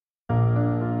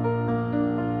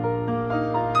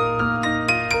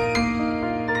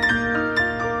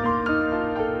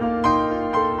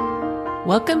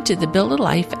Welcome to the Build a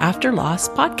Life After Loss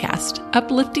podcast,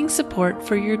 uplifting support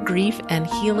for your grief and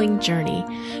healing journey.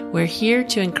 We're here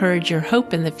to encourage your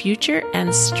hope in the future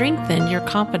and strengthen your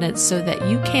confidence so that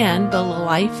you can build a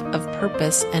life of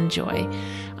purpose and joy.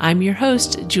 I'm your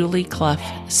host, Julie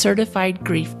Clough, certified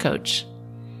grief coach.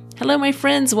 Hello, my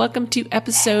friends. Welcome to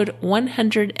episode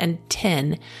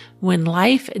 110, When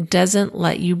Life Doesn't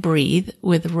Let You Breathe,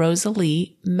 with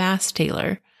Rosalie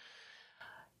Mastaylor.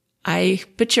 I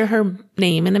butcher her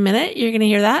name in a minute. You're going to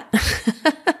hear that.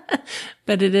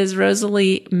 But it is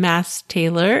Rosalie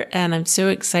Mastaylor, and I'm so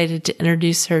excited to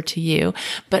introduce her to you.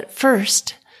 But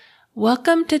first,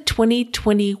 welcome to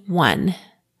 2021.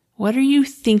 What are you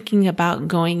thinking about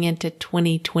going into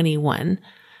 2021?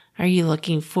 Are you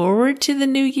looking forward to the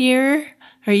new year?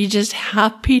 Are you just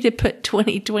happy to put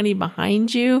 2020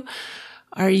 behind you?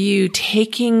 Are you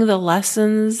taking the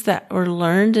lessons that were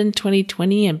learned in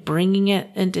 2020 and bringing it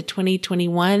into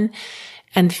 2021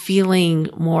 and feeling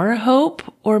more hope?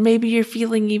 Or maybe you're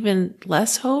feeling even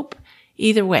less hope?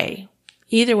 Either way,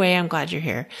 I'm glad you're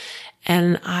here.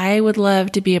 And I would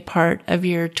love to be a part of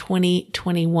your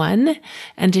 2021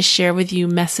 and to share with you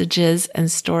messages and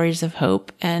stories of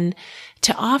hope and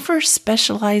to offer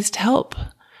specialized help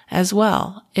as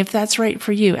well. If that's right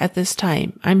for you at this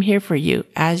time, I'm here for you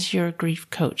as your grief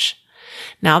coach.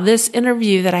 Now, this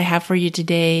interview that I have for you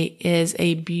today is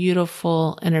a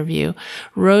beautiful interview.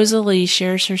 Rosalie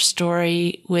shares her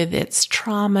story with its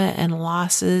trauma and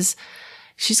losses.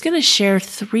 She's going to share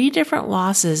 3 different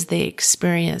losses they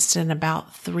experienced in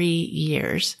about 3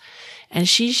 years. And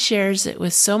she shares it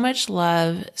with so much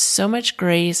love, so much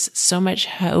grace, so much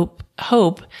hope.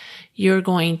 You're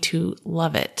going to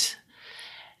love it.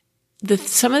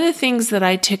 Some of the things that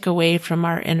I took away from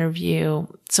our interview,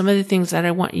 some of the things that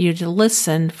I want you to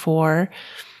listen for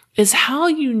is how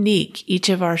unique each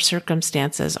of our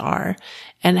circumstances are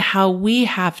and how we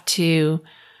have to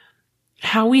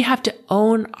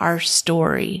own our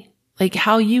story, like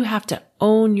how you have to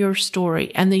own your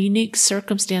story and the unique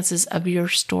circumstances of your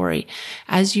story.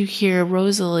 As you hear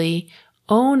Rosalie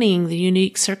owning the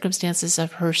unique circumstances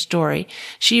of her story.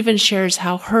 She even shares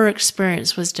how her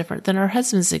experience was different than her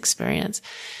husband's experience.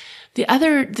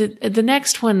 The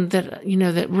next one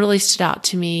that really stood out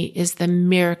to me is the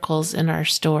miracles in our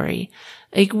story.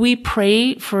 Like, we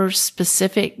pray for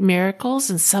specific miracles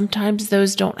and sometimes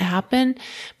those don't happen,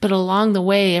 but along the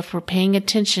way, if we're paying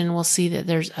attention, we'll see that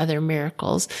there's other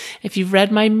miracles. If you've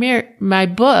read my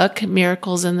book,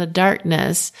 Miracles in the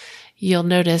Darkness, you'll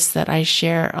notice that I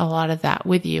share a lot of that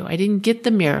with you. I didn't get the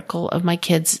miracle of my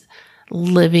kids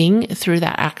living through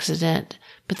that accident,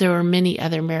 but there were many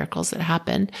other miracles that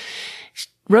happened.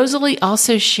 Rosalie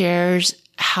also shares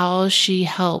how she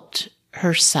helped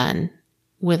her son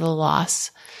with a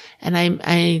loss. And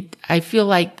I feel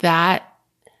like that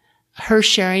her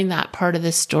sharing that part of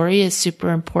the story is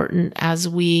super important as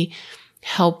we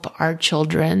help our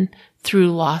children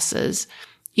through losses.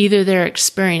 Either they're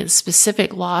experiencing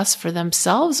specific loss for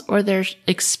themselves or they're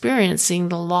experiencing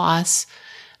the loss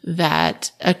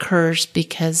that occurs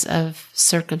because of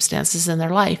circumstances in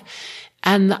their life.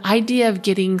 And the idea of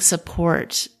getting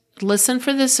support, listen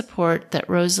for the support that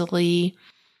Rosalie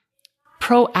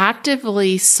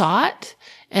proactively sought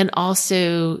and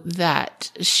also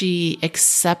that she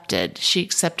accepted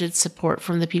support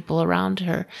from the people around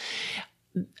her.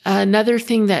 Another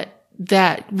thing that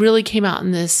really came out in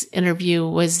this interview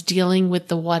was dealing with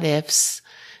the what ifs,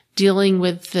 dealing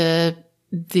with the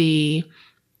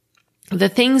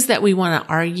things that we want to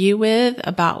argue with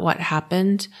about what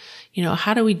happened.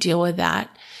 How do we deal with that?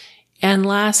 And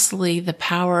lastly, the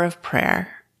power of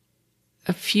prayer.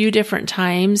 A few different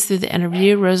times through the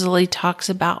interview, Rosalie talks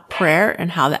about prayer and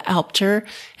how that helped her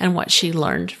and what she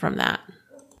learned from that.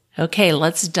 Okay,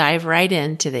 let's dive right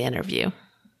into the interview.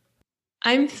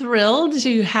 I'm thrilled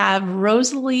to have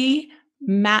Rosalie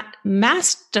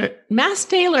Mastaylor.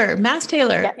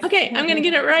 Yes. Okay, I'm going to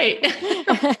get it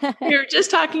right. We were just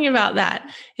talking about that.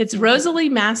 It's Rosalie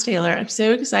Mastaylor. I'm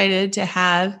so excited to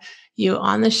have you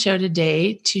on the show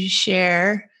today to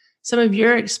share some of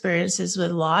your experiences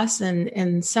with loss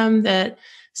and some that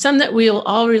we'll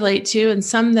all relate to and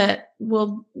some that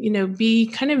will, be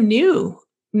kind of new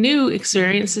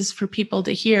experiences for people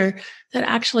to hear that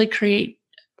actually create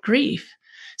grief.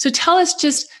 So tell us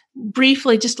just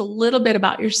briefly, just a little bit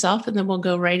about yourself, and then we'll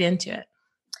go right into it.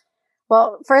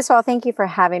 Well, first of all, thank you for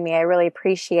having me. I really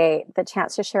appreciate the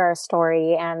chance to share our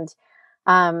story. And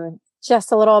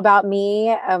just a little about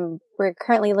me. We're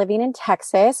currently living in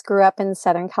Texas, grew up in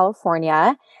Southern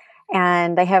California.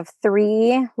 and I have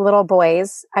three little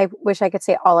boys. I wish I could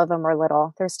say all of them were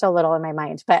little. They're still little in my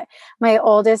mind, but my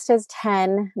oldest is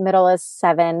 10, middle is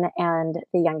 7, and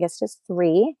the youngest is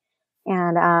 3.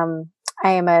 And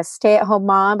I am a stay-at-home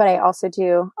mom, but I also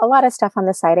do a lot of stuff on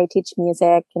the side. I teach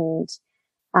music and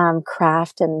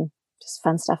craft and just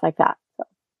fun stuff like that.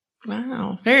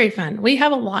 Wow. Very fun. We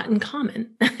have a lot in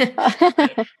common.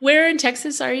 Where in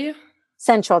Texas are you?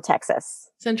 Central Texas.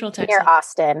 Central Texas. Near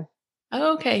Austin.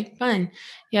 Oh, okay. Fun.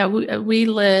 Yeah. We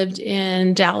lived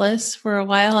in Dallas for a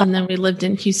while, and then we lived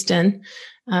in Houston.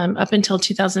 Up until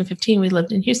 2015, we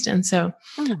lived in Houston. So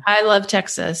I love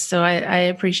Texas. So I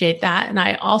appreciate that. And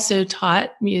I also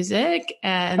taught music,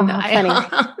 and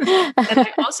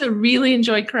I also really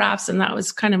enjoyed crafts. And that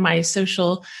was kind of my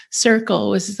social circle,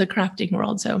 was the crafting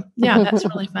world. So yeah, that's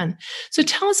really fun. So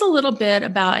tell us a little bit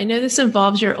about, I know this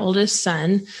involves your oldest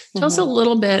son. Tell us a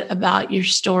little bit about your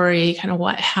story, kind of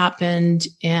what happened,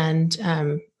 and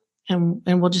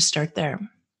we'll just start there.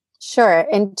 Sure.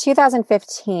 In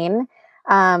 2015,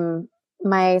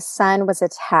 my son was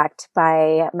attacked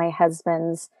by my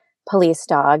husband's police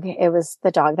dog. It was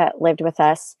the dog that lived with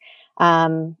us.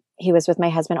 He was with my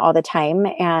husband all the time,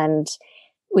 and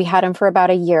we had him for about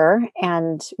a year,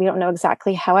 and we don't know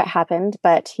exactly how it happened,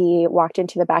 but he walked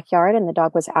into the backyard and the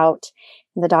dog was out,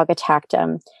 and the dog attacked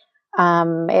him.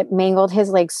 It mangled his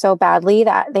leg so badly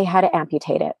that they had to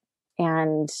amputate it.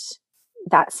 And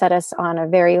that set us on a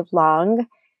very long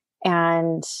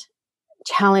and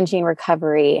challenging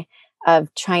recovery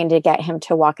of trying to get him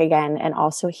to walk again and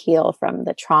also heal from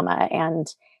the trauma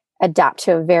and adapt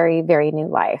to a very, very new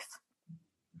life.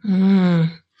 Yeah,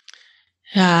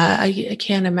 I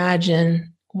can't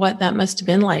imagine what that must have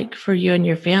been like for you and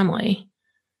your family.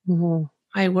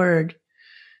 My word.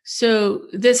 So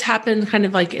this happened kind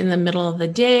of like in the middle of the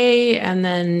day, and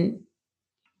then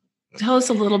tell us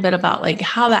a little bit about like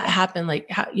how that happened, like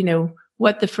how,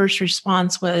 what the first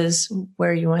response was,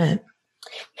 where you went.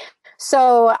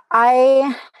 So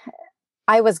I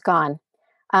was gone,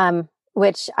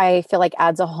 which I feel like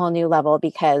adds a whole new level,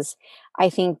 because I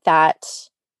think that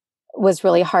was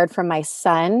really hard for my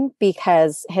son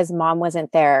because his mom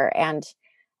wasn't there. And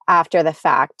after the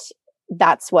fact,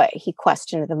 that's what he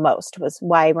questioned the most, was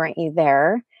why weren't you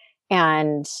there?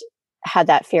 And had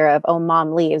that fear of, oh,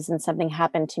 mom leaves and something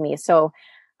happened to me. So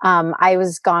I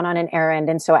was gone on an errand.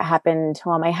 And so it happened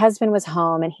while my husband was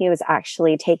home, and he was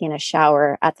actually taking a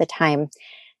shower at the time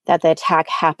that the attack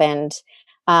happened.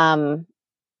 And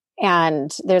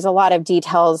there's a lot of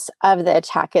details of the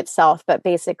attack itself, but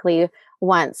basically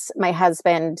once my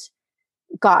husband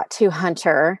got to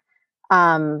Hunter,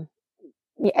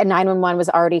 911 was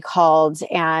already called,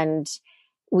 and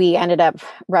we ended up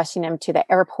rushing him to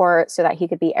the airport so that he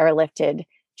could be airlifted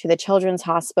to the children's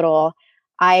hospital.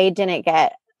 I didn't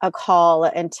get a call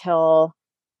until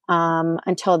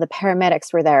the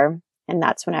paramedics were there. And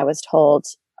that's when I was told,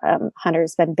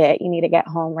 Hunter's been bit. You need to get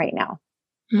home right now.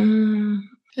 And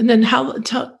then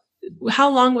how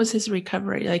long was his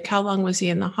recovery? Like, how long was he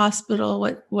in the hospital?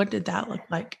 What did that look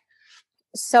like?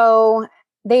 So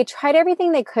they tried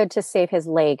everything they could to save his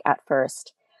leg at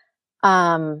first.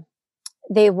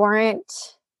 They weren't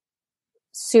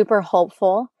super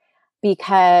hopeful,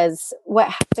 because what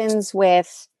happens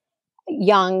with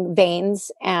young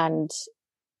veins and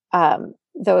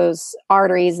those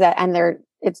arteries they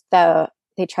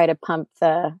try to pump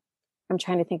I'm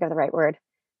trying to think of the right word.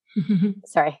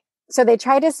 Sorry. So they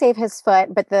tried to save his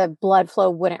foot, but the blood flow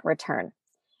wouldn't return.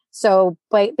 So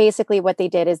basically what they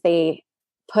did is they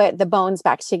put the bones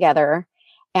back together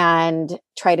and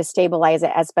try to stabilize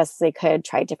it as best as they could,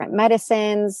 tried different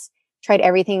medicines, tried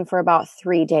everything for about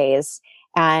 3 days.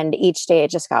 And each day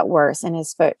it just got worse, and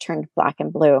his foot turned black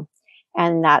and blue.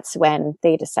 And that's when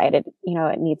they decided,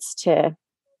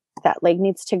 that leg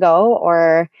needs to go,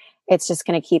 or it's just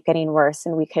going to keep getting worse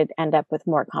and we could end up with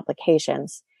more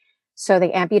complications. So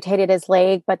they amputated his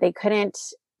leg, but they couldn't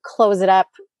close it up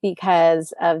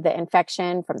because of the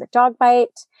infection from the dog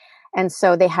bite. And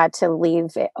so they had to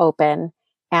leave it open.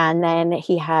 And then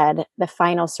he had the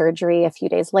final surgery a few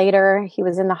days later. He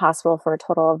was in the hospital for a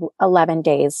total of 11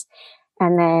 days,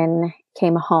 and then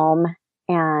came home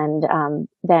and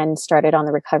then started on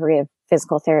the recovery of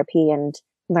physical therapy and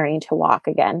learning to walk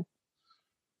again.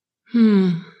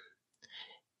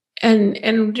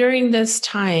 And during this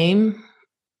time,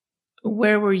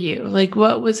 where were you? Like,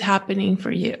 what was happening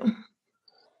for you?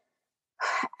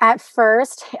 At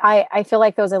first, I feel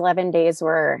like those 11 days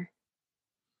were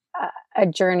a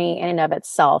journey in and of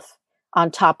itself,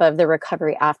 on top of the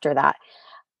recovery after that.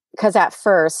 Because at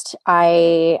first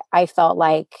I felt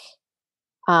like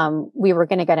we were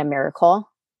going to get a miracle.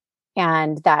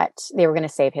 and that they were going to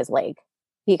save his leg,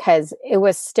 because it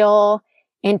was still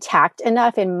intact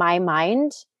enough in my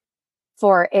mind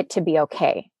for it to be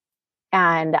okay.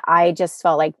 And I just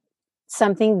felt like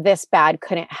something this bad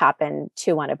couldn't happen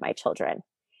to one of my children.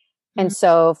 Mm-hmm. And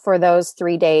so for those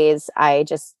 3 days, I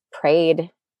just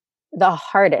prayed the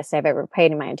hardest I've ever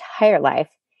prayed in my entire life.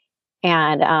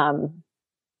 And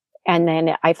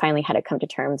then I finally had to come to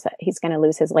terms that he's going to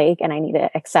lose his leg, and I need to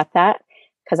accept that,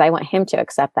 because I want him to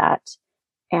accept that.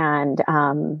 And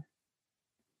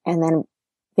then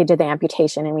they did the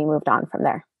amputation, and we moved on from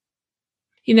there.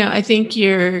 I think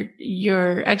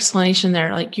your explanation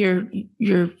there, like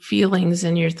your feelings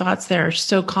and your thoughts there are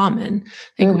so common.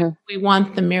 Like Mm-hmm. we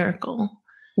want the miracle.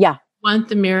 Yeah. Want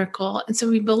the miracle. And so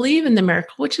we believe in the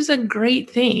miracle, which is a great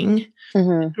thing.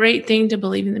 Mm-hmm. A great thing to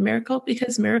believe in the miracle,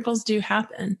 because miracles do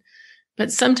happen.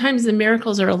 But sometimes the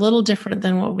miracles are a little different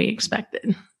than what we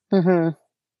expected. Mm-hmm.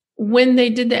 When they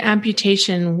did the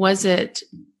amputation, was it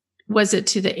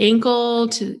to the ankle,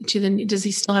 to the, does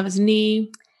he still have his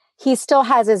knee? He still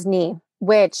has his knee,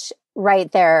 which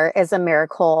right there is a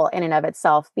miracle in and of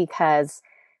itself, because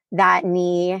that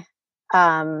knee,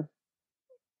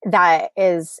 that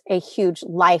is a huge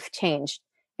life change.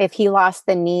 If he lost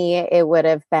the knee, it would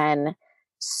have been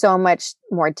so much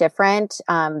more different.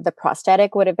 The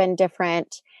prosthetic would have been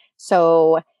different.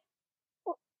 So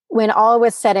when all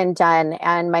was said and done,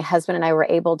 and my husband and I were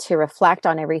able to reflect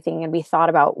on everything, and we thought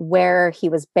about where he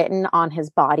was bitten on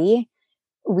his body,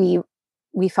 we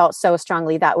felt so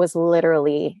strongly that was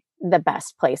literally the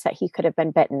best place that he could have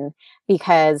been bitten,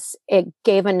 because it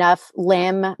gave enough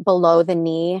limb below the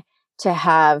knee to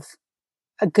have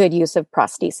a good use of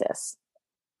prosthesis.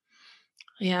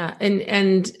 Yeah.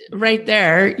 And right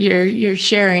there, you're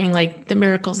sharing like the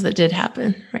miracles that did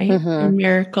happen, right? Mm-hmm. A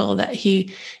miracle that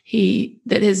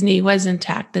that his knee was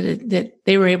intact, that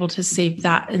they were able to save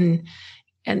that.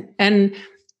 And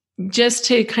just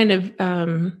to kind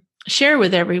of, share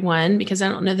with everyone, because I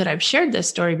don't know that I've shared this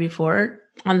story before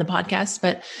on the podcast,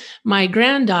 but my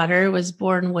granddaughter was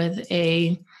born with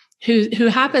who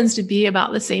happens to be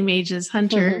about the same age as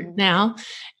Hunter Mm-hmm. now.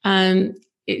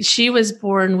 She was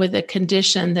born with a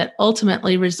condition that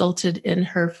ultimately resulted in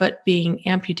her foot being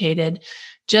amputated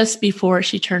just before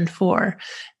she turned 4.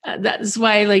 That's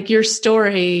why, like, your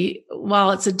story,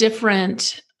 while it's a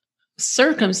different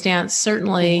circumstance,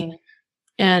 certainly,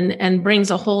 Mm-hmm. and brings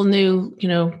a whole new,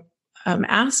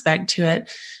 aspect to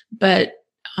it, but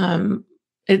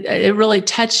it really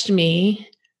touched me.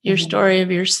 Your Mm-hmm. story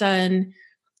of your son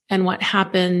and what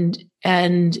happened,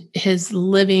 and his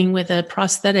living with a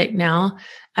prosthetic now,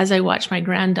 as I watch my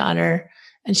granddaughter,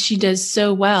 and she does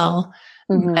so well.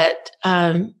 Mm-hmm.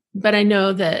 But I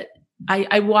know that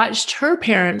I watched her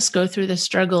parents go through the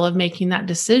struggle of making that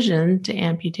decision to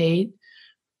amputate,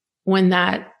 when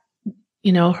that,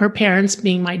 her parents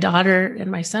being my daughter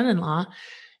and my son-in-law.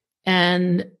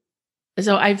 And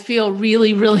so I feel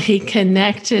really, really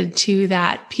connected to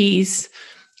that piece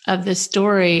of the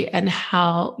story, and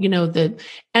how,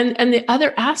 and the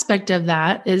other aspect of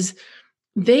that is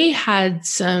they had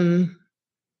some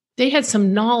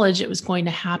knowledge it was going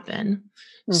to happen.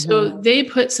 Mm-hmm. So they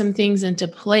put some things into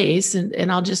place,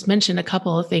 and I'll just mention a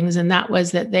couple of things. And that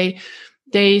was that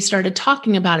they started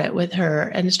talking about it with her,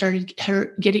 and started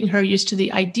getting her used to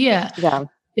the idea. Yeah.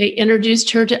 They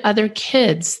introduced her to other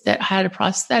kids that had a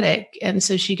prosthetic. And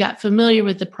so she got familiar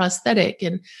with the prosthetic,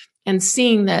 and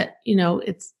seeing that,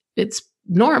 it's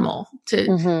normal to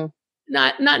Mm-hmm.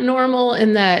 not normal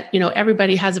in that,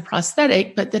 everybody has a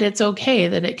prosthetic, but that it's okay,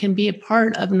 that it can be a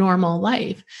part of normal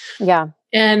life. Yeah.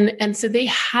 And so they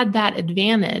had that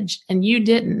advantage, and you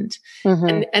didn't.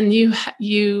 Mm-hmm. And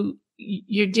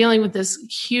you're dealing with this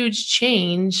huge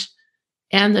change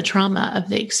and the trauma of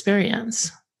the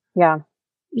experience. Yeah.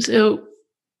 So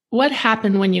what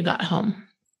happened when you got home?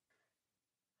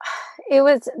 It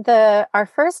was our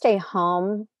first day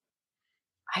home,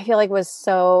 I feel like, was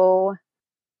so,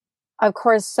 of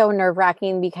course, so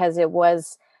nerve-wracking, because it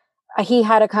was, he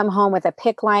had to come home with a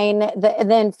PICC line.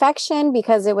 The infection,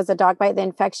 because it was a dog bite, the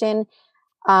infection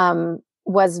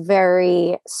was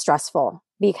very stressful,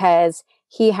 because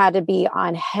he had to be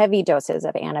on heavy doses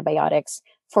of antibiotics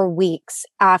for weeks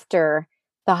after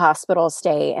the hospital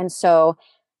stay. And so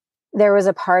there was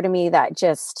a part of me that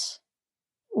just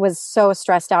was so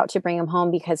stressed out to bring him home,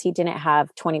 because he didn't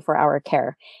have 24-hour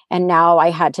care. And now I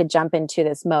had to jump into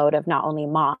this mode of not only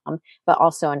mom, but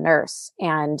also a nurse.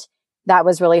 And that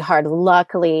was really hard.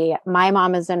 Luckily, my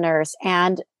mom is a nurse,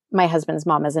 and my husband's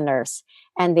mom is a nurse,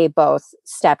 and they both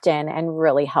stepped in and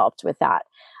really helped with that.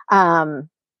 And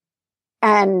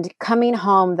coming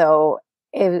home, though,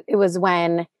 it was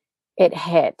when it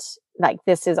hit like,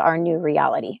 this is our new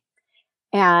reality.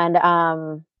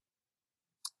 And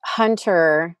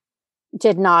Hunter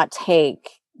did not take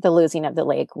the losing of the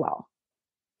leg well.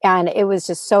 And it was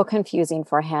just so confusing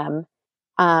for him.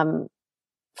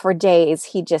 For days,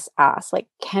 he just asked, like,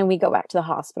 can we go back to the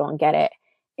hospital and get it?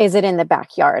 Is it in the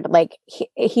backyard? Like,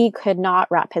 he could not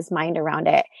wrap his mind around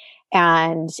it.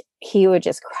 And he would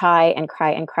just cry and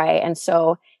cry and cry. And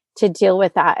so to deal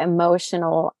with that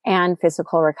emotional and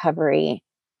physical recovery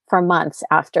for months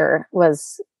after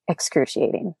was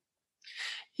excruciating.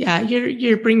 Yeah,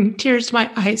 you're bringing tears to my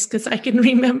eyes, because I can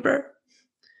remember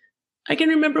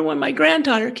when my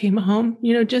granddaughter came home,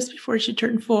 just before she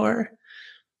turned 4,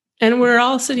 and we're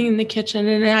all sitting in the kitchen,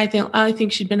 and I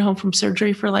think she'd been home from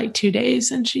surgery for like 2 days,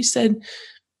 and she said,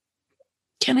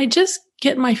 "Can I just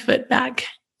get my foot back?"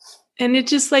 And it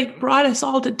just like brought us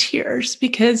all to tears,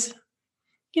 because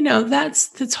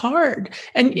that's hard,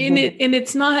 and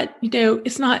it's not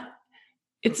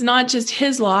it's not just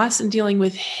his loss and dealing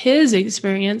with his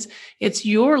experience. It's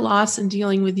your loss and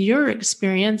dealing with your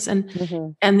experience, and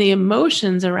the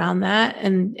emotions around that.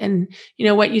 And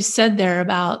what you said there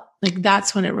about, like,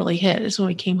 that's when it really hit, is when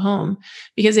we came home,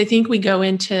 because I think we go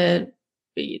into,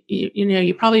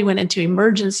 you probably went into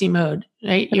emergency mode,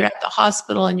 right? You're at the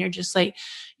hospital and you're just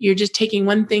taking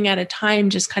one thing at a time,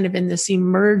 just kind of in this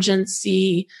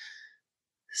emergency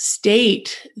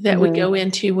state that we go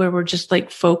into, where we're just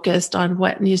like focused on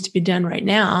what needs to be done right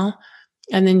now.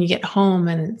 And then you get home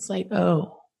and it's like,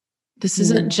 oh, this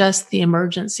isn't just the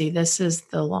emergency. This is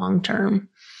the long term.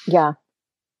 Yeah.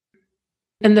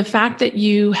 And the fact that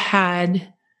you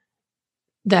had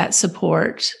that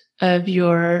support of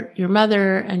your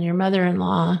mother and your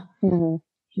mother-in-law,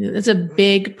 it's a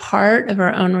big part of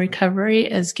our own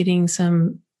recovery, is getting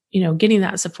getting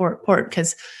that support,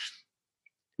 because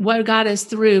what got us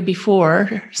through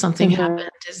before something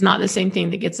happened is not the same thing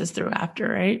that gets us through after,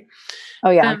 right? Oh,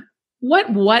 yeah.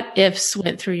 What ifs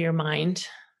went through your mind?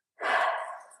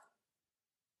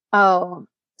 Oh,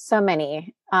 so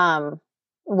many.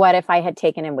 What if I had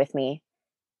taken him with me?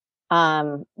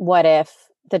 What if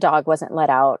the dog wasn't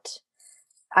let out?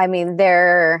 I mean,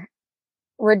 there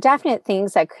were definite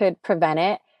things that could prevent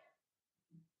it,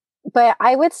 but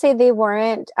I would say they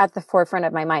weren't at the forefront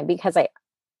of my mind, because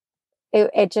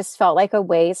it just felt like a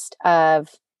waste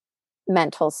of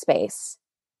mental space,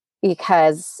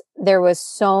 because there was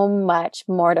so much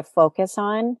more to focus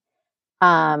on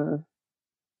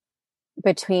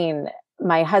between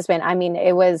my husband. I mean,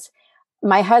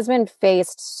 my husband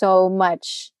faced so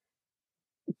much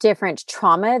different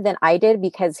trauma than I did,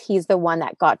 because he's the one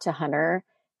that got to Hunter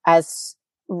as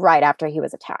right after he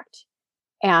was attacked.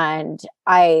 And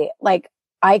I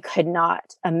could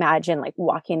not imagine like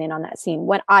walking in on that scene.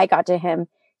 When I got to him,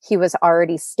 he was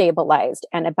already stabilized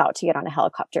and about to get on a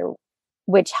helicopter,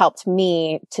 which helped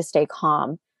me to stay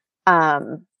calm.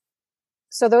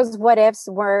 So those what ifs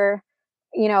were,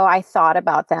 I thought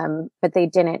about them, but they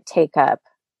didn't take up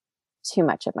too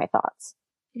much of my thoughts.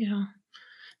 Yeah.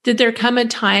 Did there come a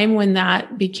time when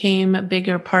that became a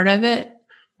bigger part of it?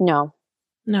 No.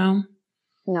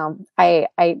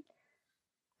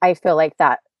 I feel like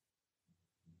that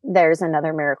there's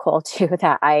another miracle too,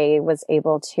 that I was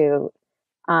able to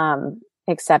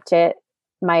accept it.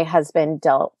 My husband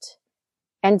dealt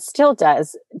and still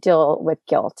does deal with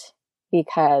guilt,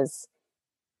 because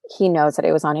he knows that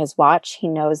it was on his watch. He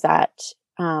knows that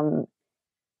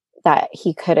that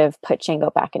he could have put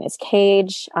Django back in his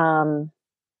cage. And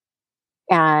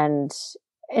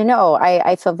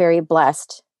I feel very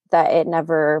blessed that it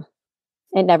never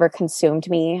consumed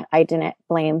me. I didn't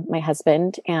blame my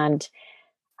husband, and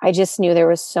I just knew there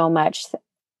was so much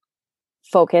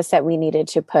focus that we needed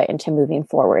to put into moving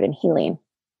forward and healing.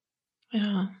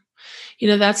 Yeah.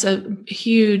 That's a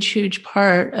huge, huge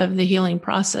part of the healing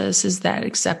process, is that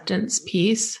acceptance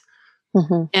piece.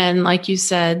 And like you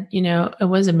said, it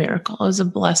was a miracle. It was a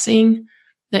blessing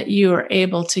that you were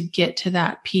able to get to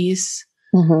that piece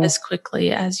as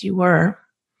quickly as you were.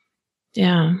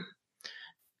 Yeah.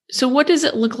 So what does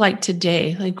it look like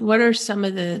today? Like, what are some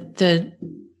of the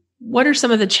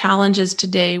challenges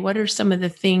today? What are some of the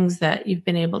things that you've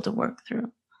been able to work through?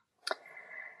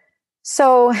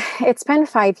 So it's been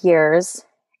 5 years,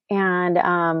 and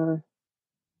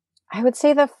I would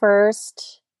say the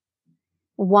first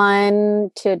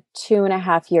 1 to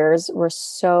 2.5 years were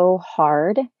so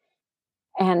hard,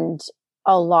 and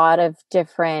a lot of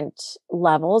different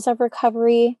levels of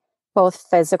recovery, both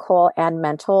physical and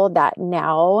mental, that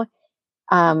now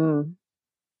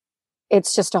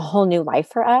it's just a whole new life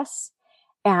for us.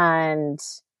 And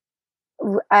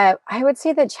I would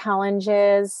say the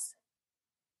challenges,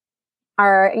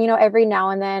 are, every now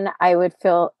and then I would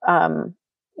feel,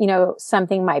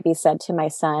 something might be said to my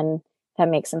son that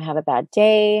makes him have a bad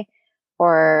day.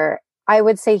 Or I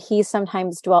would say he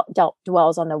sometimes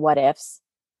dwells on the what ifs.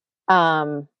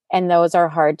 And those are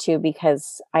hard too,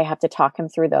 because I have to talk him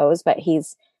through those, but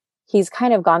he's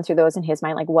kind of gone through those in his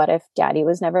mind. Like, what if daddy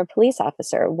was never a police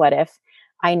officer? What if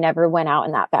I never went out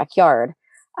in that backyard?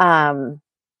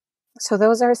 So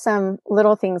those are some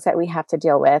little things that we have to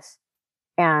deal with.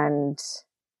 And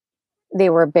they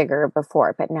were bigger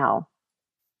before, but now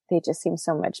they just seem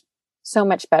so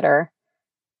much better.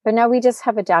 But now we just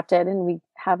have adapted and we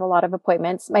have a lot of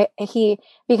appointments.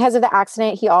 Because of the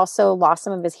accident, he also lost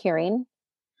some of his hearing.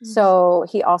 Mm-hmm. So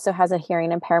he also has a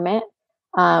hearing impairment.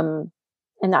 And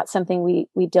that's something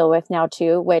we deal with now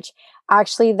too, which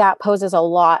actually that poses a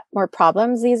lot more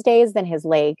problems these days than his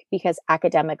leg, because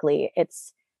academically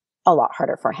it's a lot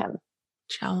harder for him.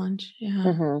 Challenge. Yeah.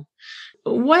 Mm-hmm.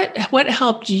 What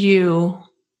helped you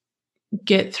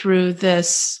get through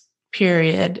this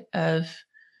period of,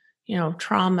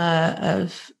 trauma,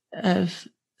 of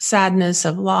sadness,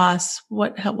 of loss?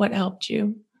 What helped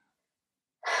you?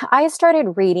 I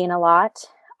started reading a lot.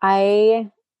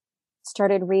 I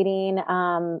started reading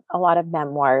a lot of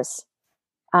memoirs.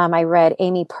 I read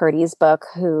Amy Purdy's book,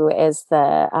 who is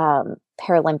the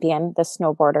Paralympian, the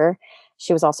snowboarder.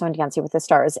 She was also on Dancing with the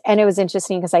Stars. And it was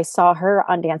interesting because I saw her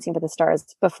on Dancing with the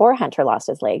Stars before Hunter lost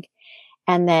his leg.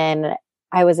 And then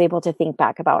I was able to think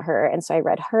back about her. And so I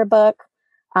read her book.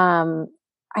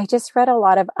 I just read a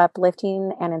lot of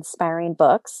uplifting and inspiring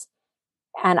books.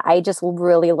 And I just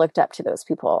really looked up to those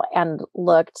people and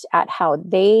looked at how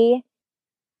they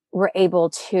were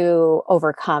able to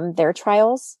overcome their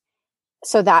trials.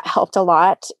 So that helped a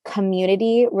lot.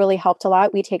 Community really helped a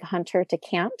lot. We take Hunter to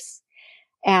camps,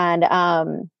 and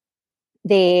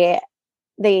they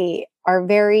are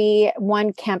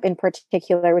one camp in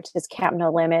particular, which is Camp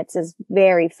No Limits, is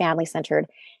very family centered,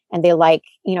 and they like,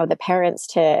 the parents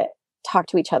to talk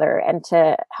to each other and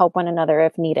to help one another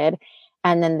if needed.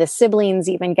 And then the siblings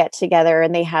even get together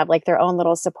and they have like their own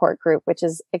little support group, which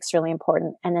is extremely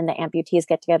important. And then the amputees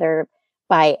get together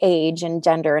by age and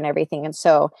gender and everything. And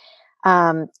so,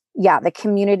 the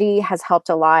community has helped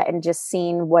a lot, and just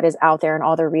seeing what is out there and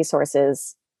all the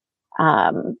resources,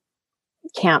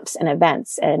 camps and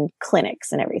events and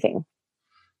clinics and everything.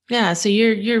 Yeah. So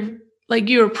you're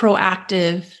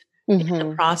proactive Mm-hmm. in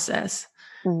the process.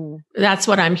 Mm-hmm. That's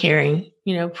what I'm hearing,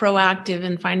 proactive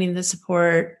in finding the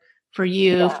support for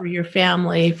you, for your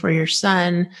family, for your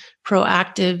son,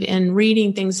 proactive in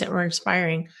reading things that were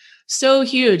inspiring. So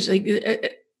huge.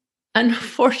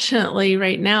 Unfortunately,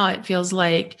 right now, it feels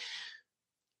like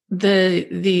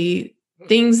the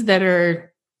things that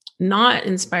are not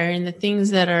inspiring, the things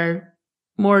that are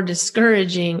more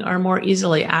discouraging are more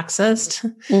easily accessed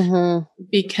mm-hmm.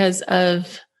 because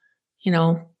of,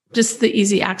 just the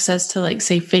easy access to, like,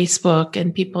 say, Facebook,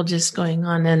 and people just going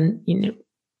on and,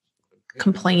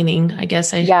 complaining, I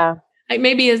guess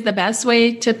maybe is the best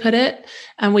way to put it.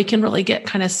 And we can really get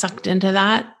kind of sucked into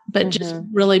that, but mm-hmm. just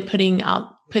really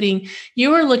you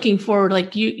were looking forward,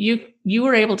 like you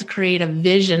were able to create a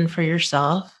vision for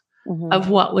yourself mm-hmm. of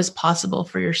what was possible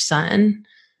for your son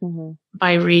mm-hmm.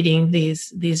 by reading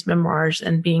these memoirs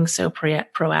and being so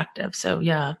proactive. So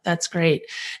yeah, that's great.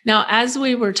 Now, as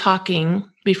we were talking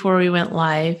before we went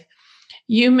live,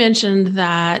 you mentioned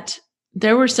that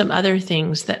there were some other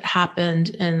things that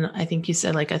happened in, I think you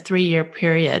said, like a 3-year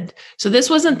period. So this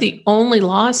wasn't the only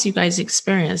loss you guys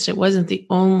experienced. It wasn't the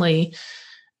only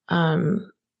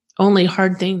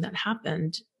hard thing that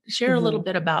happened. Share mm-hmm. a little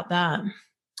bit about that.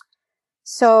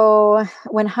 So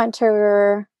when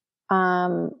Hunter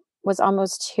was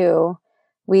almost 2,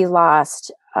 we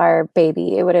lost our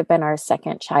baby. It would have been our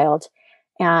second child.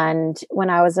 And when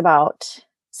I was about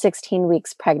 16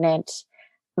 weeks pregnant,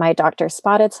 my doctor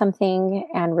spotted something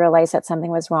and realized that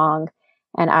something was wrong.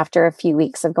 And after a few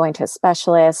weeks of going to a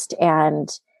specialist and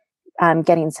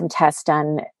getting some tests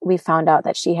done, we found out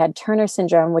that she had Turner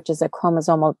syndrome, which is a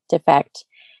chromosomal defect,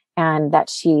 and that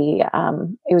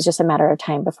it was just a matter of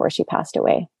time before she passed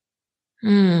away.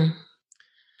 Mm.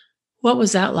 What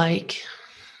was that like?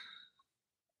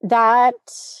 That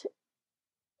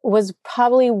was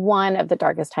probably one of the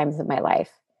darkest times of my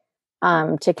life.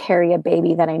 To carry a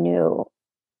baby that I knew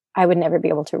I would never be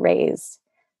able to raise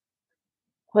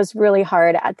was really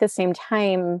hard. At the same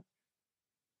time,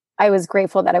 I was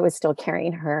grateful that I was still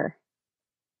carrying her.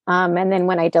 And then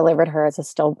when I delivered her as a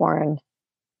stillborn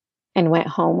and went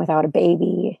home without a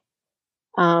baby,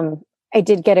 I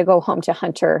did get to go home to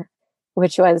Hunter,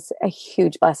 which was a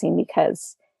huge blessing,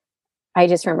 because I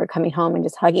just remember coming home and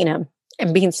just hugging him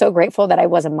and being so grateful that I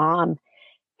was a mom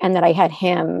and that I had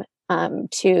him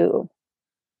to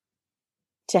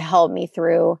help me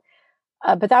through.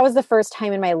 But that was the first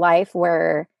time in my life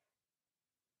where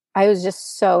I was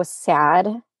just so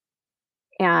sad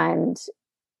and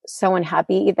so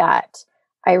unhappy that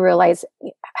I realized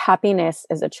happiness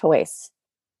is a choice.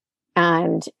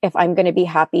 And if I'm going to be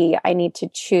happy, I need to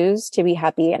choose to be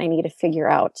happy, and I need to figure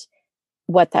out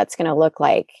what that's going to look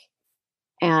like.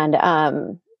 And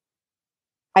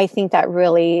I think that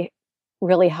really,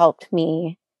 really helped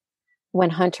me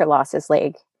when Hunter lost his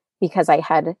leg, because I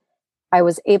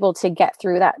was able to get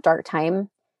through that dark time.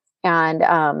 And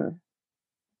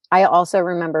I also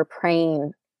remember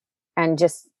praying and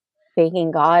just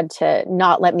begging God to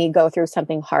not let me go through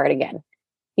something hard again,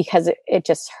 because it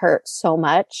just hurt so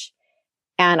much.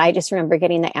 And I just remember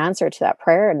getting the answer to that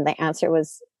prayer. And the answer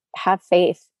was, have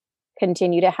faith,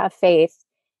 continue to have faith.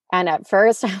 And at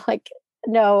first I'm like,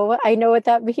 no, I know what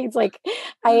that means. Like,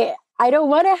 I don't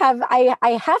want to have,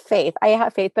 I have faith,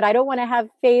 but I don't want to have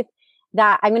faith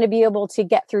that I'm going to be able to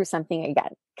get through something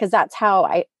again. Cause that's how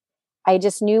I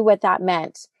just knew what that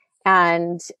meant.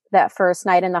 And that first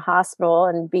night in the hospital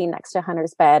and being next to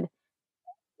Hunter's bed,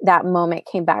 that moment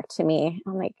came back to me.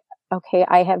 I'm like, okay,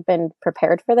 I have been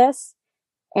prepared for this,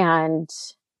 and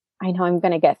I know I'm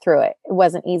going to get through it. It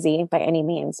wasn't easy by any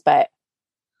means, but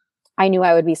I knew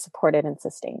I would be supported and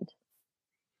sustained.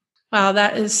 Wow,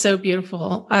 that is so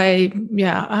beautiful.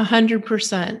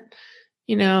 100%,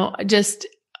 just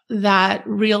that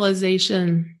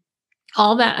realization,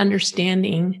 all that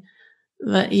understanding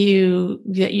that you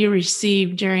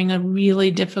received during a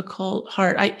really difficult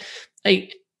heart. I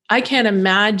can't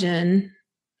imagine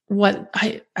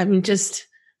I mean, just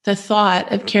the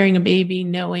thought of carrying a baby,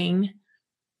 knowing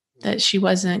that she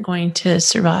wasn't going to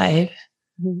survive.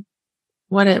 Mm-hmm.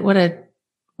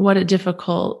 What a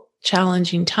difficult,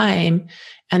 challenging time.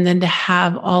 And then to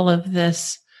have all of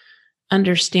this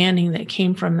understanding that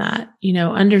came from that,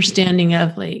 understanding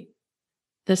of like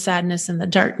the sadness and the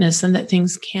darkness, and that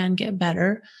things can get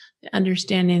better,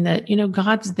 understanding that,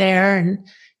 God's there and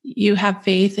you have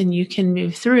faith and you can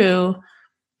move through.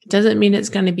 It doesn't mean it's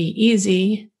going to be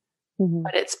easy, mm-hmm.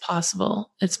 but it's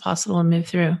possible. It's possible to move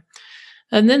through.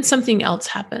 And then something else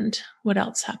happened. What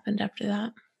else happened after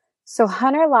that? So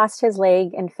Hunter lost his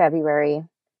leg in February,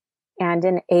 and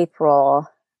in April,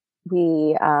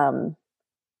 we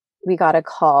got a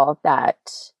call that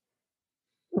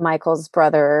Michael's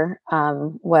brother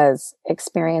was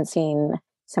experiencing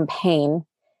some pain,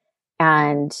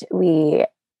 and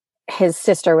his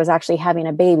sister was actually having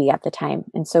a baby at the time.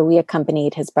 And so we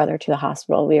accompanied his brother to the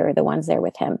hospital. We were the ones there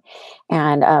with him,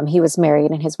 and he was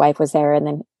married and his wife was there. And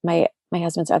then my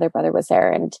husband's other brother was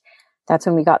there. And that's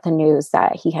when we got the news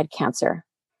that he had cancer.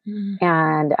 Mm-hmm.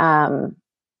 And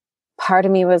part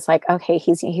of me was like, okay,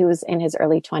 he was in his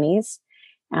early 20s,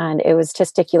 and it was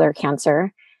testicular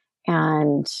cancer.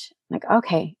 And like,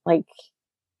 okay, like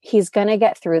he's going to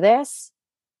get through this,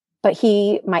 but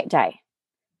he might die.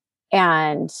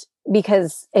 And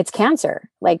because it's cancer,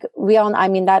 like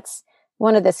that's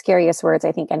one of the scariest words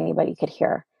I think anybody could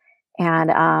hear.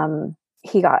 And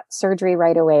he got surgery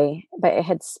right away, but it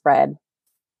had spread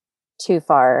too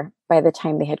far by the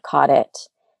time they had caught it.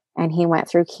 And he went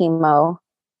through chemo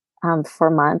for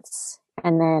months.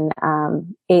 And then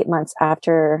 5 months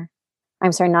after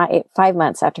his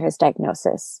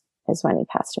diagnosis is when he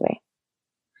passed away.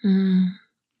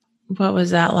 What was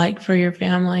that like for your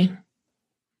family?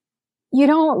 You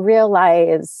don't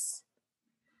realize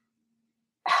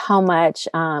how much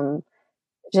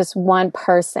just one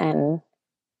person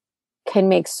can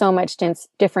make so much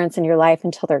difference in your life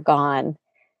until they're gone.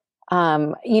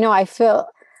 I feel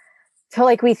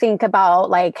like we think about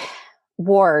like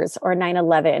wars or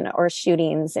 9/11 or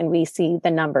shootings, and we see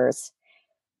the numbers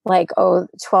like,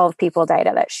 12 people died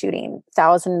at that shooting,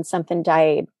 1,000 something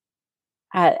died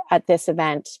at this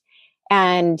event.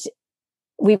 And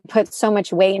we put so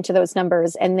much weight into those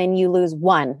numbers, and then you lose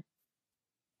one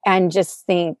and just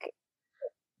think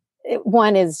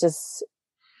one is just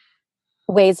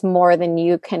weighs more than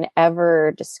you can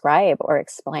ever describe or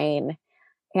explain.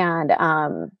 And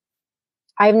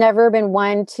I've never been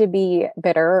one to be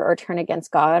bitter or turn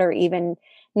against God or even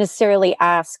necessarily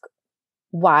ask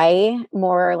why,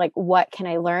 more like, what can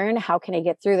I learn? How can I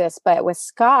get through this? But with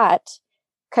Scott,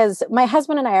 because my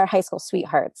husband and I are high school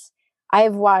sweethearts,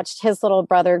 I've watched his little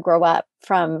brother grow up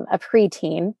from a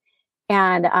preteen,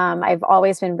 and I've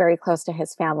always been very close to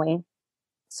his family.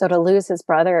 So to lose his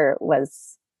brother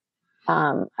was,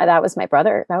 that was my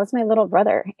brother. That was my little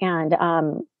brother. And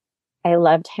I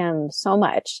loved him so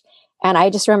much. And I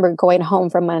just remember going home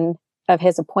from one of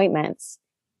his appointments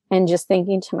and just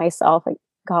thinking to myself, like,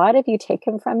 God, if you take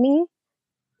him from me,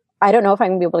 I don't know if I'm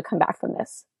gonna be able to come back from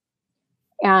this.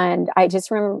 And I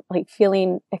just remember like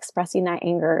expressing that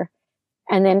anger.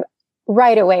 And then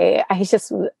right away, I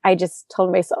just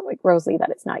told myself, like, Rosalie, that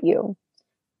it's not you.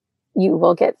 You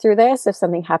will get through this if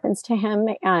something happens to him,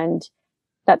 and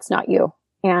that's not you.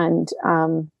 And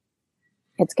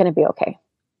it's going to be okay.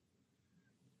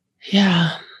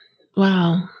 Yeah.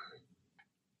 Wow.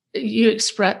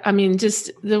 Just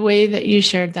the way that you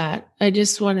shared that, I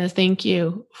just want to thank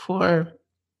you for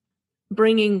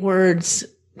bringing words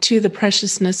to the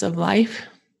preciousness of life,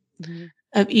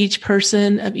 of each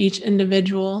person, of each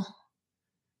individual.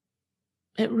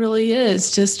 It really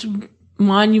is just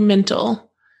monumental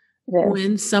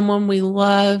when someone we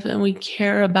love and we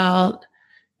care about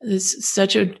is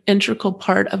such an integral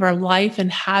part of our life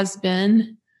and has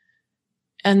been,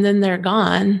 and then they're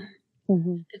gone.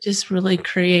 It just really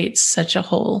creates such a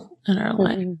hole in our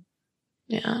life.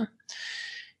 Yeah.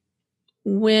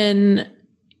 When,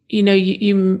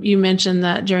 you mentioned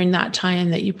that during that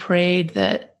time that you prayed,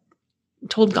 that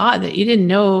told God that you didn't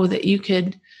know that you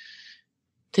could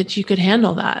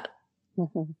handle that.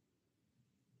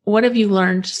 What have you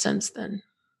learned since then?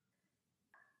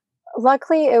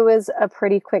 Luckily, it was a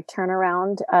pretty quick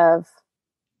turnaround of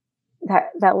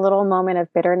that little moment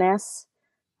of bitterness.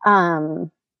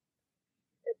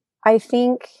 I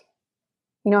think,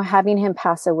 having him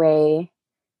pass away,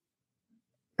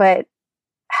 but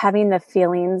having the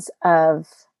feelings of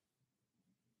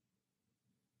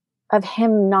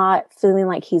him not feeling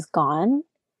like he's gone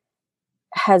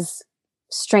has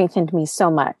strengthened me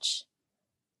so much,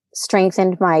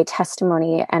 strengthened my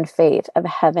testimony and faith of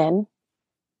heaven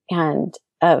and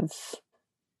of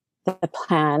the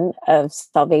plan of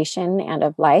salvation and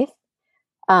of life.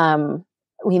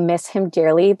 We miss him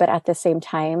dearly, but at the same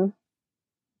time,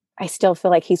 I still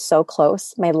feel like he's so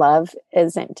close. My love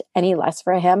isn't any less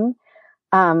for him.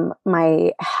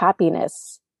 My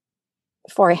happiness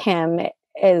for him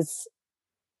is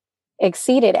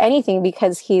exceeded anything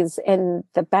because he's in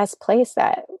the best place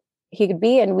that he could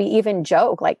be. And we even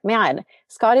joke like, man,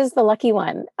 Scott is the lucky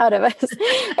one out of us.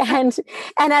 and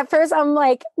at first I'm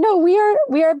like, no, we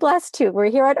are blessed too.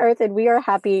 We're here on earth and we are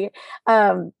happy.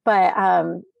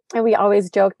 And we always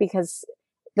joke because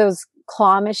those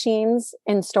claw machines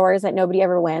in stores that nobody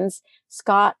ever wins,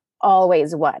 Scott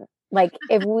always won. Like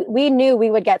if we knew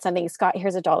we would get something, Scott,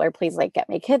 here's $1, please like get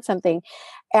my kid something.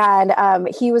 And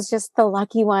he was just the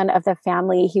lucky one of the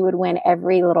family. He would win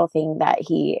every little thing that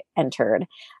he entered.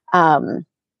 And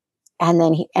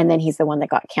then he's the one that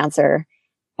got cancer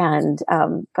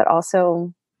but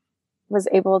also was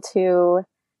able to,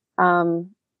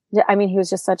 he was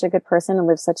just such a good person and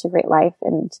lived such a great life.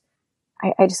 And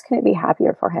I just couldn't be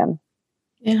happier for him.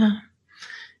 Yeah.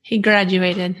 He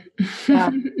graduated. Yeah.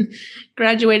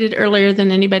 Graduated earlier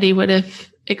than anybody would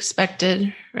have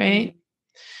expected, right?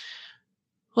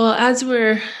 Well, as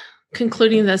we're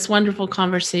concluding this wonderful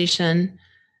conversation,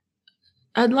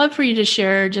 I'd love for you to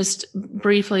share just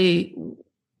briefly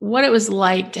what it was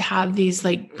like to have these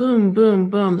like boom, boom,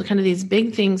 boom, kind of these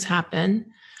big things happen.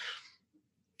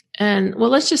 And well,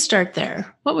 let's just start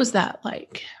there. What was that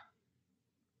like?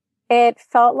 It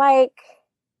felt like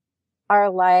our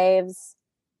lives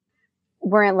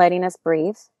weren't letting us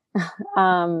breathe.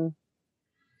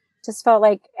 Just felt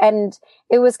like, and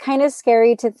it was kind of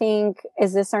scary to think,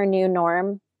 is this our new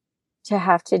norm? To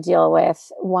have to deal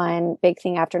with one big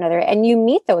thing after another. And you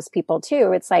meet those people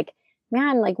too. It's like,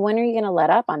 man, like, when are you going to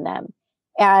let up on them?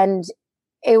 And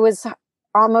it was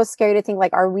almost scary to think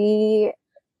like, are we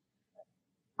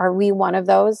one of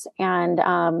those? And,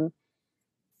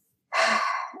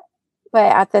 but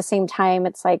at the same time,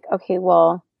 it's like, okay,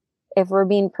 well, if we're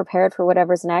being prepared for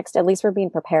whatever's next, at least we're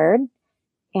being prepared.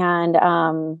 And,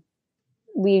 I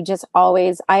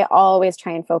always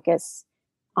try and focus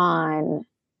on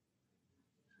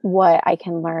what I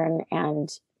can learn and,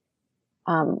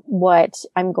 what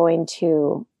I'm going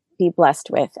to be blessed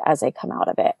with as I come out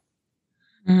of it.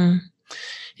 Mm.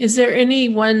 Is there any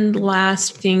one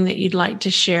last thing that you'd like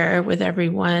to share with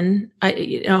everyone?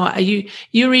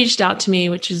 You reached out to me,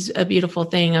 which is a beautiful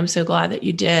thing. I'm so glad that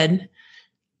you did,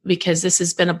 because this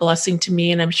has been a blessing to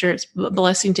me, and I'm sure it's a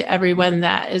blessing to everyone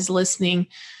that is listening.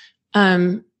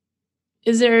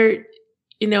 Is there,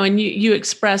 and you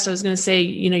expressed, I was going to say,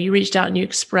 you reached out and you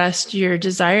expressed your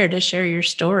desire to share your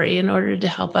story in order to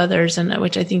help others, and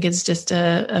which I think is just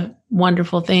a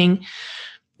wonderful thing.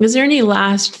 Is there any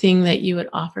last thing that you would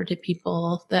offer to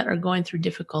people that are going through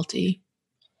difficulty?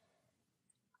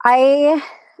 I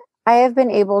have been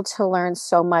able to learn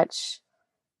so much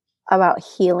about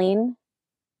healing,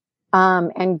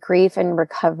 and grief and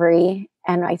recovery.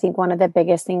 And I think one of the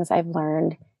biggest things I've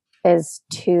learned is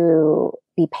to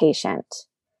be patient,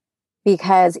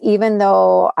 because even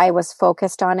though I was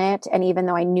focused on it and even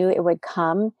though I knew it would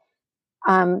come,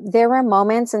 there were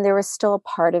moments and there was still a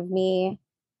part of me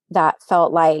that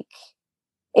felt like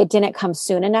it didn't come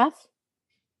soon enough.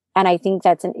 And I think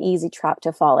that's an easy trap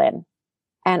to fall in.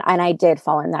 And I did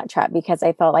fall in that trap because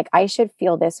I felt like I should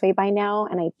feel this way by now.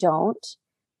 And I don't,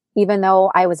 even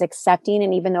though I was accepting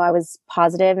and even though I was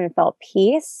positive and felt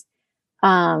peace,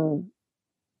 there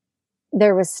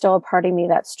was still a part of me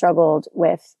that struggled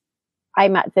with,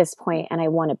 I'm at this point and I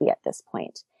want to be at this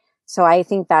point. So I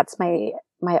think that's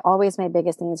always my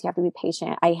biggest thing is you have to be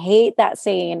patient. I hate that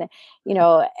saying,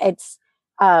 it's,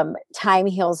 time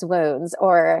heals wounds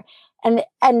and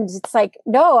it's like,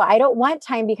 no, I don't want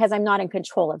time because I'm not in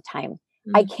control of time.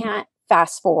 Mm-hmm. I can't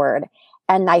fast forward.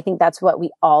 And I think that's what we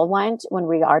all want when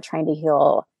we are trying to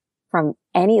heal from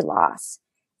any loss.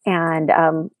 And,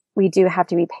 we do have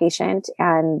to be patient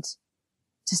and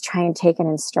just try and take it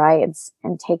in strides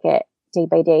and take it day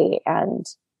by day and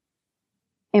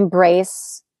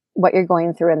embrace what you're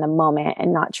going through in the moment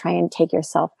and not try and take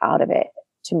yourself out of it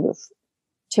to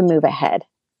move ahead.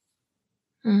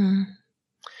 Mm.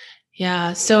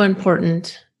 Yeah. So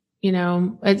important. But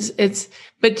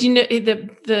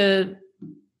the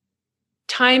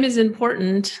time is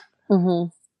important, mm-hmm.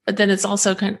 but then it's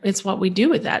also it's what we do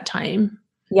with that time.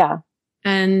 Yeah.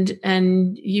 And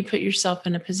you put yourself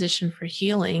in a position for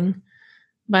healing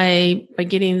by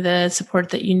getting the support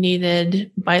that you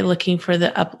needed, by looking for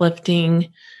the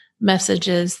uplifting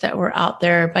messages that were out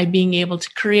there, by being able to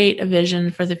create a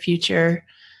vision for the future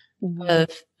mm-hmm.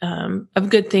 Of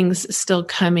good things still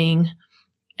coming,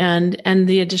 and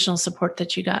the additional support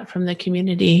that you got from the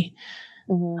community.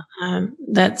 Mm-hmm.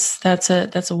 That's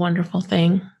a wonderful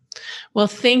thing. Well,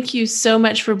 thank you so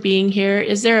much for being here.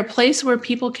 Is there a place where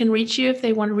people can reach you if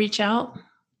they want to reach out?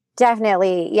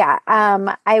 Definitely. Yeah.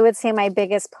 I would say my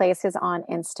biggest place is on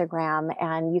Instagram,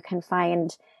 and you can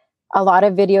find a lot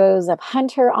of videos of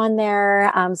Hunter on there.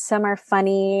 Some are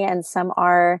funny and some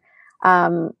are,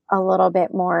 a little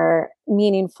bit more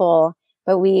meaningful,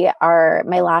 but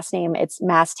my last name, it's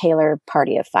Mass Taylor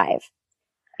Party of 5.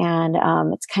 And,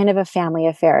 it's kind of a family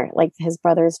affair. Like his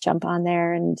brothers jump on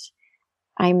there and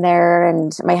I'm there,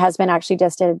 and my husband actually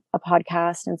just did a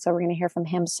podcast. And so we're going to hear from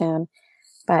him soon.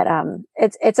 But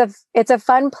it's a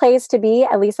fun place to be.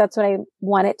 At least that's what I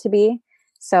want it to be.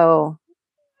 So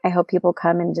I hope people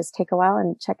come and just take a while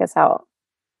and check us out.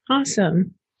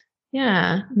 Awesome.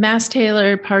 Yeah. Mass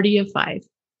Taylor Party of 5.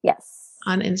 Yes.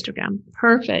 On Instagram.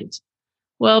 Perfect.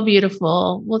 Well,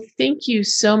 beautiful. Well, thank you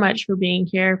so much for being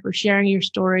here, for sharing your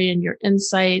story and your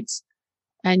insights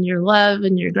and your love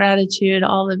and your gratitude,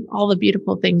 all the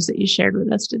beautiful things that you shared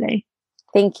with us today.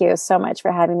 Thank you so much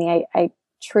for having me. I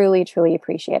truly, truly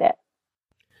appreciate it.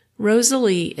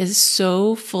 Rosalie is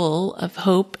so full of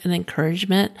hope and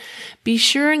encouragement. Be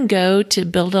sure and go to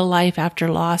Build a Life After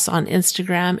Loss on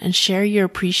Instagram and share your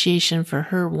appreciation for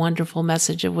her wonderful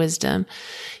message of wisdom.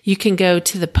 You can go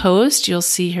to the post. You'll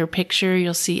see her picture.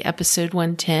 You'll see episode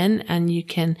 110, and you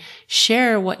can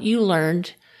share what you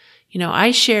learned.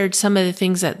 I shared some of the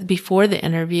things that before the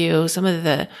interview, some of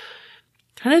the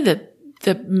kind of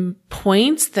the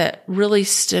points that really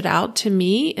stood out to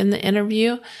me in the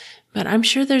interview. But I'm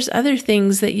sure there's other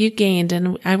things that you gained,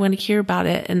 and I want to hear about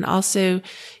it. And also,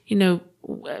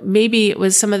 maybe it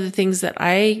was some of the things that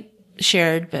I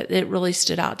shared, but it really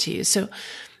stood out to you. So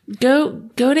go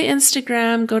to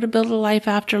Instagram, go to Build a Life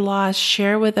After Loss,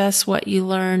 share with us what you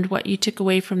learned, what you took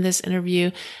away from this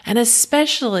interview, and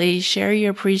especially share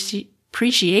your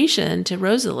appreciation to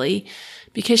Rosalie,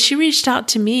 because she reached out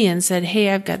to me and said, "Hey,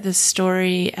 I've got this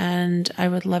story and I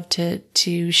would love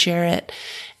to share it."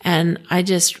 And I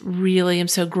just really am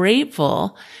so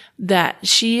grateful that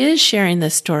she is sharing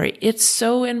this story. It's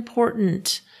so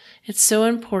important. It's so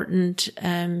important.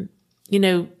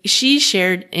 She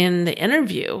shared in the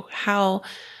interview how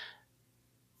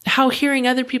hearing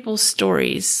other people's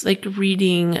stories, like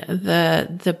reading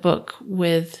the book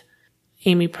with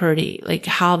Amy Purdy, like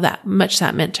how much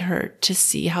that meant to her to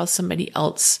see how somebody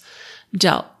else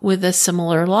dealt with a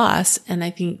similar loss. And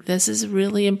I think this is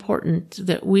really important,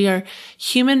 that we are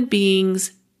human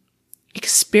beings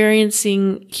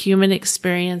experiencing human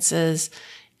experiences,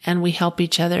 and we help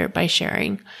each other by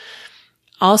sharing.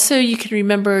 Also, you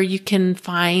can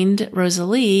find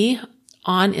Rosalie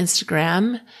on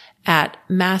Instagram at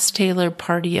Mass Taylor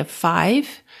Party of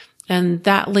 5. And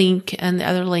that link and the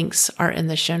other links are in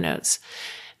the show notes.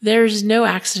 There's no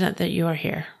accident that you are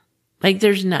here. Like,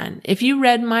 there's none. If you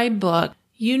read my book,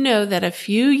 you know that a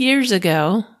few years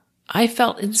ago, I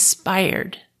felt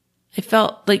inspired. I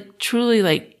felt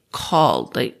truly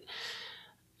called.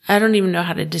 I don't even know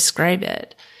how to describe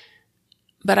it.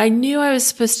 But I knew I was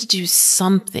supposed to do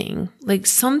something,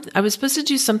 I was supposed to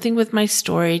do something with my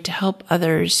story to help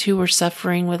others who were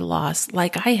suffering with loss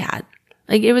like I had.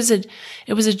 Like it was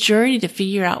a journey to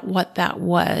figure out what that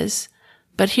was.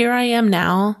 But here I am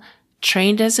now,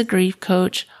 trained as a grief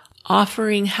coach,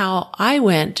 offering how I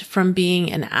went from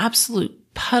being an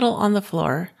absolute puddle on the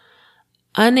floor,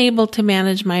 unable to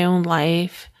manage my own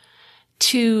life,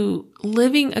 to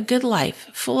living a good life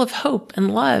full of hope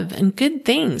and love and good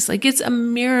things. Like it's a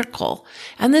miracle.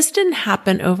 And this didn't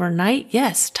happen overnight.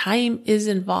 Yes, time is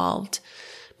involved,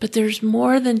 but there's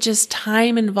more than just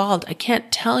time involved. I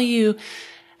can't tell you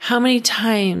how many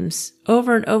times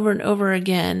over and over and over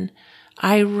again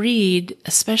I read,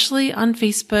 especially on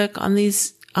Facebook,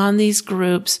 on these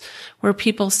groups where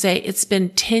people say it's been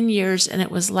 10 years and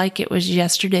it was like it was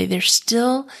yesterday. They're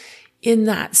still in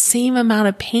that same amount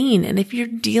of pain. And if you're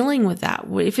dealing with that,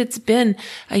 if it's been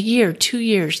a year, 2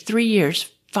 years, 3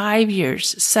 years, 5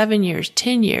 years, 7 years,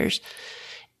 10 years,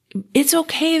 it's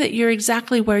okay that you're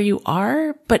exactly where you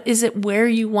are, but is it where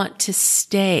you want to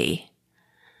stay?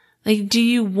 Like, do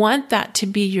you want that to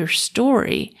be your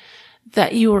story?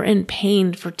 That you were in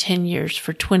pain for 10 years,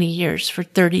 for 20 years, for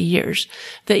 30 years,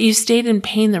 that you stayed in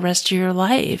pain the rest of your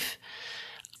life?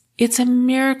 It's a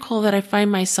miracle that I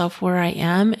find myself where I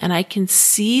am and I can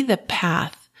see the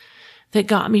path that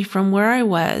got me from where I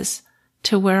was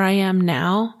to where I am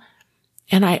now.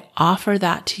 And I offer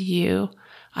that to you.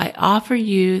 I offer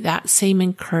you that same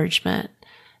encouragement.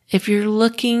 If you're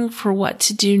looking for what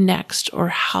to do next or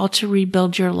how to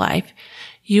rebuild your life,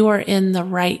 you are in the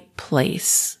right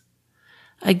place.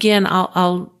 Again,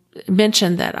 I'll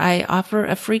mention that I offer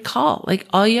a free call. Like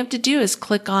all you have to do is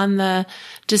click on the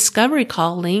discovery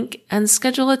call link and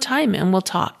schedule a time and we'll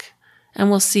talk and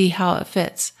we'll see how it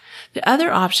fits. The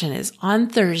other option is on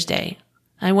Thursday.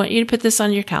 I want you to put this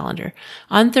on your calendar.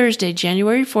 On Thursday,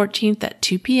 January 14th at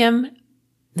 2 p.m.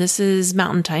 This is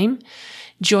Mountain Time.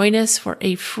 Join us for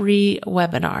a free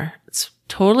webinar. It's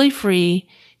totally free.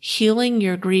 Healing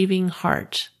Your Grieving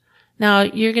Heart. Now,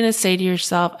 you're going to say to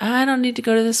yourself, I don't need to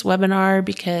go to this webinar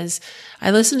because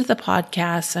I listen to the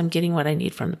podcast. I'm getting what I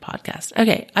need from the podcast.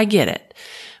 Okay, I get it.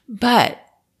 But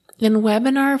in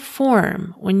webinar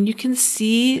form, when you can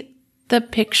see the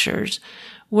pictures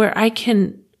where I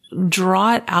can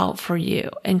draw it out for you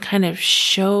and kind of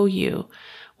show you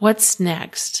what's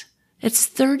next, it's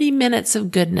 30 minutes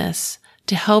of goodness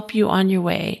to help you on your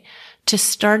way to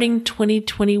starting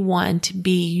 2021 to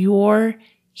be your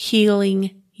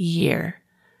healing year.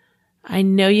 I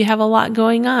know you have a lot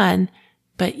going on,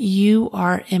 but you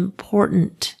are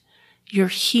important. Your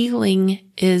healing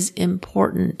is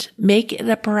important. Make it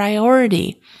a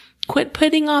priority. Quit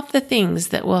putting off the things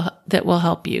that will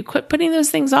help you. Quit putting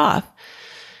those things off.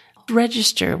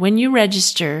 Register. When you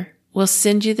register, we'll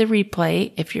send you the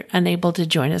replay if you're unable to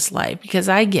join us live, because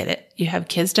I get it. You have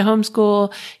kids to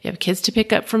homeschool, you have kids to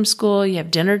pick up from school, you have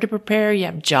dinner to prepare, you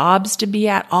have jobs to be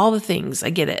at, all the things.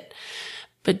 I get it.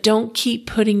 But don't keep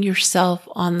putting yourself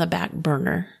on the back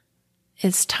burner.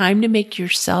 It's time to make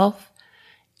yourself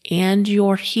and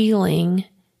your healing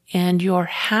and your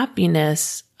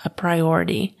happiness a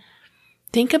priority.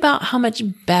 Think about how much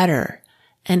better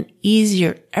and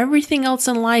easier everything else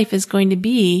in life is going to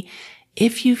be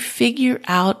if you figure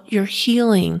out your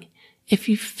healing, if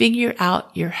you figure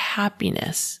out your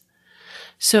happiness.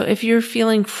 So if you're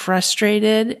feeling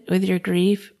frustrated with your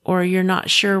grief, or you're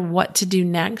not sure what to do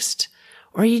next,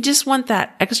 or you just want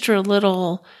that extra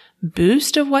little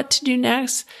boost of what to do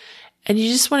next, and you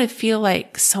just want to feel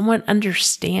like someone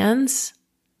understands,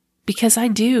 because I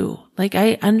do, like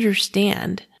I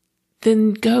understand,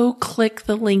 then go click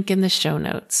the link in the show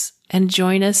notes and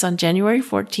join us on January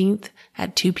 14th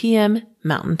at 2 p.m.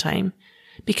 Mountain Time.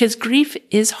 Because grief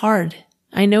is hard.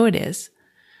 I know it is.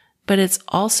 But it's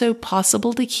also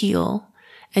possible to heal,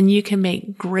 and you can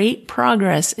make great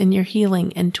progress in your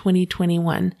healing in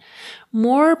 2021.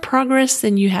 More progress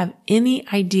than you have any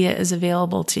idea is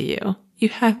available to you. You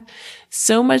have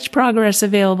so much progress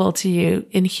available to you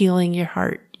in healing your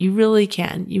heart. You really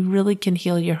can. You really can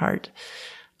heal your heart.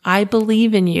 I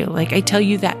believe in you. Like I tell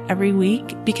you that every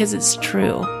week because it's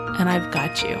true, and I've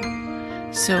got you.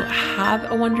 So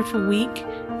have a wonderful week.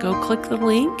 Go click the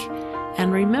link.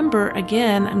 And remember,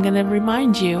 again, I'm going to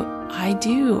remind you, I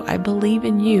do. I believe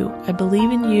in you. I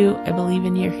believe in you. I believe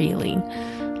in your healing.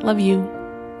 Love you.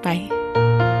 Bye.